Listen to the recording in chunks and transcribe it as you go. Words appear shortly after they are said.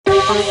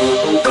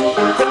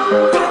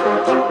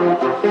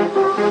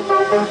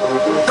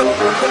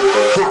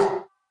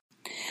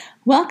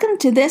Welcome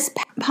to this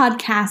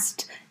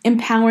podcast,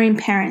 Empowering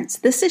Parents.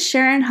 This is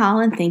Sharon Hall,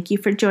 and thank you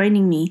for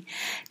joining me.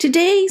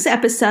 Today's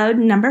episode,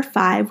 number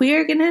 5, we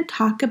are going to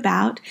talk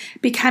about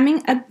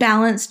becoming a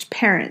balanced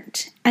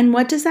parent. And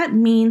what does that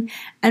mean,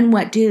 and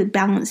what do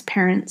balanced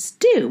parents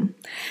do?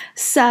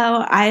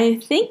 So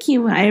I thank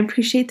you. I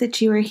appreciate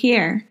that you are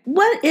here.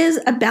 What is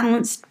a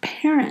balanced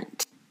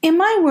parent? In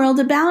my world,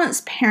 a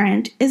balanced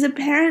parent is a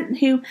parent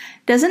who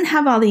doesn't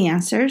have all the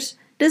answers,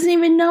 doesn't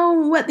even know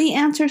what the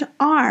answers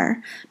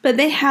are, but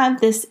they have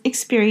this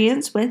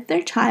experience with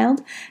their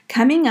child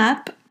coming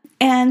up,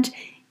 and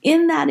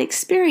in that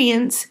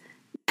experience,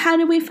 how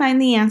do we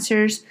find the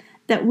answers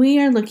that we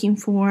are looking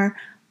for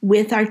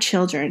with our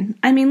children?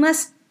 I mean,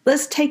 let's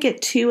take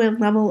it to a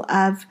level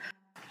of,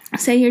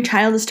 say your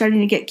child is starting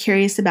to get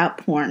curious about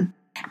porn,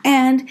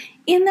 and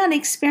in that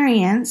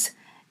experience,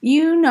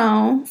 you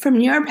know from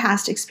your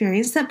past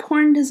experience that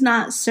porn does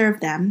not serve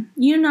them.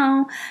 You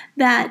know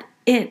that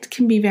it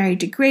can be very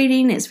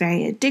degrading, it's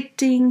very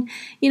addicting.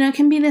 It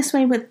can be this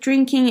way with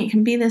drinking, it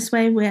can be this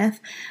way with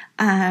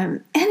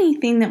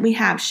anything that we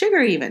have,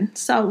 sugar even.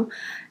 So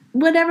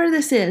whatever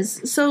this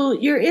is. So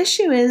your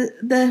issue is,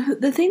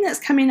 the thing that's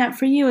coming up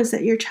for you is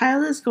that your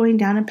child is going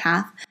down a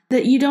path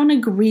that you don't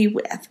agree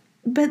with.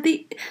 But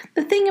the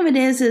thing of it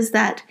is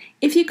that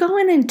if you go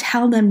in and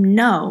tell them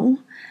no,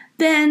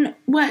 then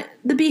what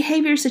the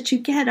behaviors that you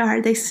get are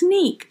they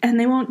sneak and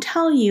they won't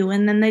tell you,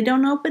 and then they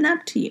don't open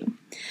up to you.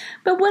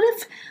 But what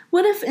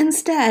if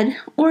instead,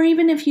 or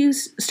even if you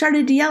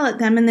started to yell at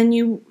them and then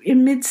you,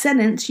 in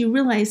mid-sentence, you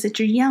realize that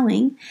you're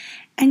yelling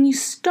and you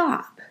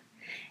stop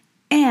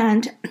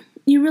and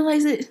you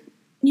realize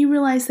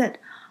that,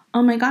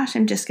 oh my gosh,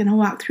 I'm just going to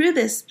walk through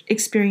this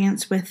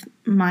experience with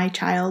my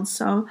child.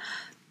 So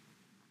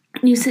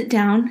you sit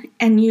down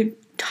and you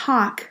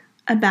talk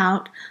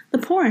about the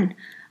porn.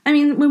 I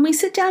mean, when we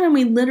sit down and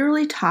we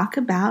literally talk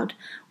about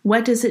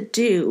what does it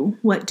do?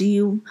 What do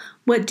you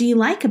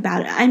like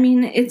about it? I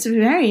mean, it's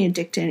very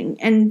addicting.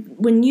 And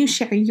when you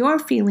share your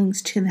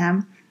feelings to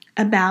them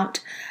about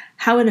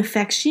how it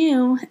affects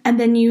you, and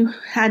then you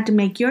had to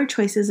make your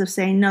choices of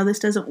saying, no, this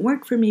doesn't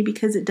work for me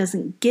because it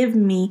doesn't give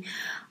me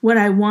what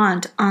I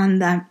want on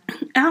the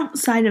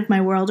outside of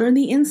my world or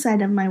the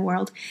inside of my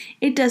world.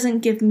 It doesn't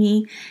give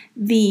me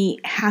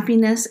the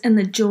happiness and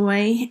the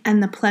joy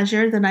and the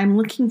pleasure that I'm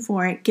looking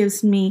for. It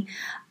gives me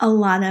a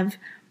lot of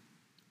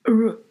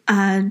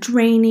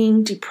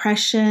draining,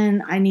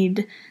 depression. I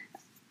need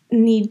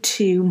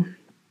to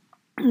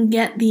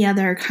get the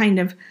other kind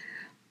of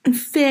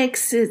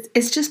fix.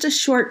 It's just a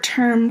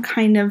short-term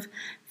kind of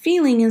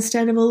feeling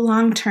instead of a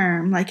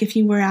long-term, like if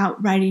you were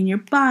out riding your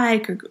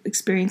bike or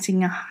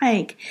experiencing a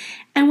hike.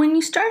 And when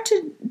you start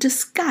to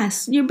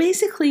discuss, you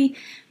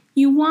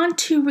want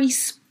to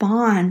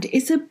respond.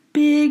 It's a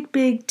big,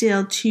 big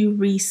deal to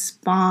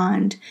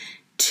respond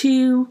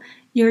to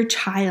your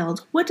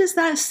child. What does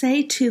that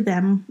say to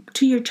them,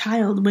 to your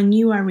child, when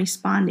you are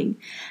responding?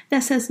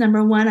 That says,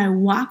 number 1, I'll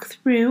walk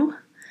through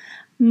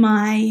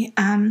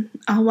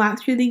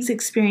these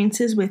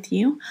experiences with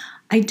you.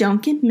 I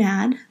don't get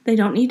mad. They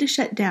don't need to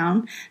shut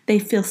down. They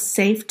feel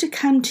safe to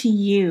come to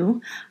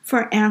you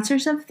for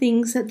answers of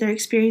things that they're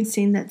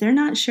experiencing that they're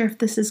not sure if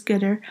this is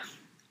good or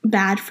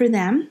bad for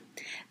them.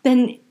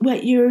 Then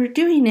what you're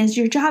doing is,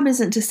 your job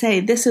isn't to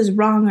say this is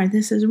wrong or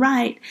this is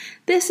right.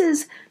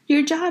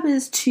 Your job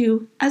is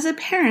to, as a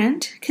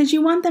parent, because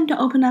you want them to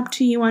open up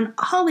to you on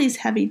all these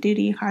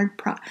heavy-duty, hard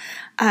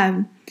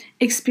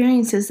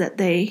experiences that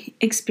they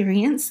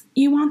experience.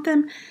 You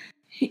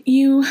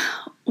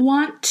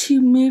want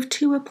to move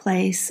to a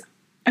place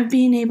of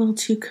being able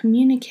to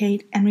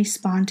communicate and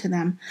respond to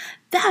them.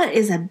 That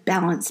is a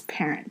balanced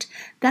parent.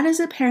 That is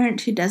a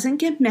parent who doesn't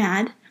get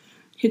mad,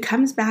 who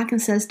comes back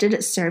and says, did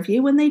it serve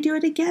you, when they do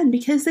it again,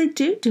 because they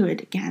do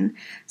it again.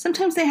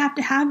 Sometimes they have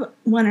to have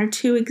 1 or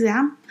 2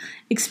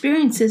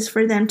 experiences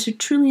for them to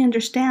truly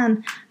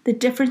understand the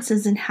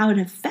differences in how it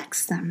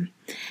affects them.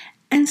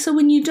 And so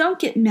when you don't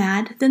get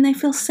mad, then they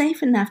feel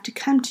safe enough to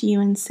come to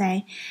you and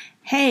say,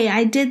 hey,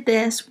 I did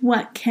this.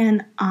 What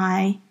can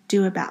I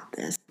do about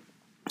this?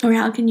 Or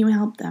how can you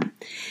help them?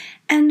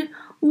 And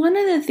one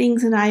of the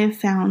things that I have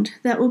found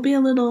that will be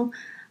a little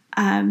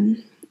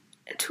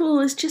tool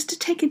is just to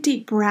take a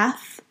deep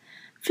breath,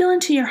 feel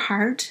into your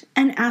heart,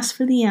 and ask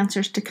for the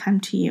answers to come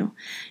to you.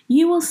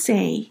 You will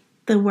say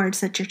the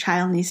words that your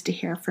child needs to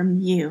hear from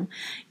you.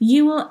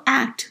 You will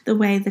act the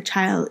way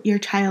your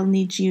child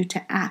needs you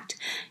to act.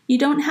 You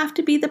don't have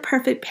to be the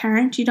perfect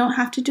parent. You don't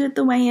have to do it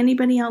the way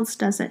anybody else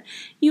does it.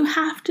 You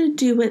have to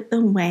do it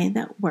the way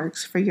that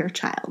works for your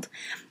child.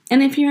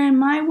 And if you're in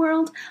my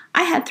world,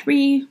 I had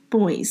 3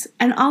 boys,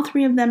 and all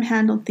 3 of them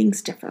handled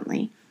things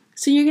differently.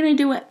 So you're going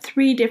to do it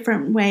 3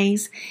 different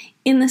ways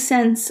in the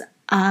sense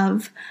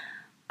of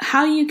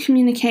how you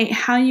communicate,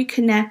 how you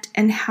connect,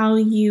 and how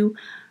you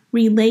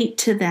relate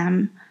to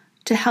them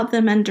to help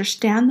them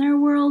understand their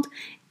world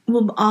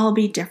will all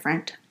be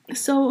different.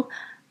 So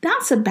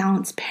that's a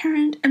balanced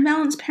parent. A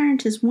balanced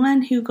parent is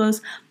one who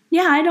goes,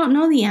 Yeah, I don't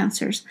know the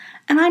answers,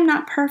 and I'm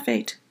not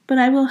perfect, but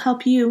I will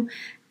help you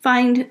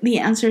find the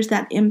answers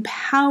that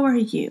empower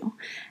you.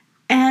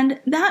 And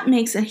that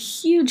makes a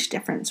huge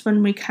difference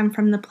when we come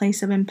from the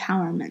place of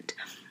empowerment.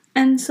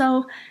 And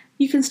so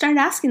you can start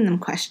asking them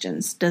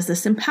questions. Does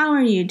this empower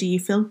you? Do you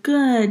feel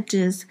good?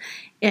 Does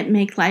it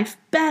make life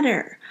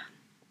better?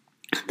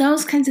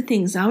 Those kinds of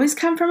things always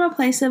come from a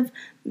place of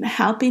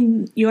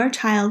helping your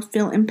child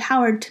feel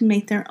empowered to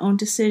make their own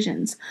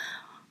decisions.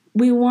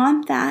 We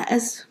want that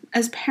as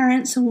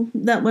parents, so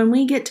that when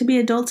we get to be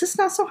adults, it's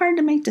not so hard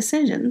to make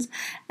decisions.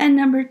 And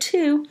number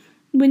two,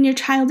 when your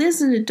child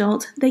is an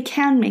adult, they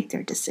can make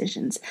their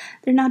decisions.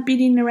 They're not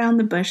beating around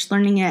the bush,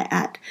 learning it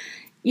at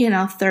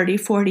 30,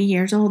 40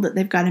 years old that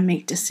they've got to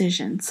make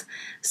decisions.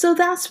 So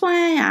that's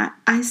why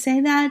I say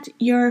that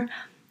your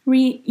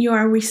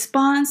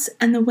response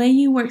and the way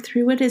you work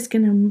through it is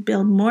going to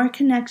build more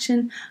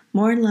connection,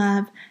 more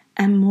love,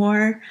 and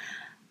more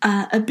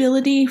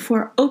ability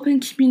for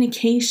open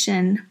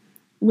communication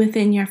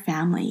within your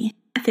family.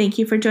 Thank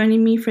you for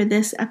joining me for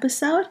this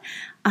episode.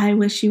 I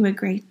wish you a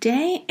great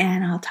day,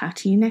 and I'll talk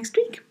to you next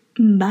week.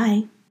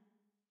 Bye.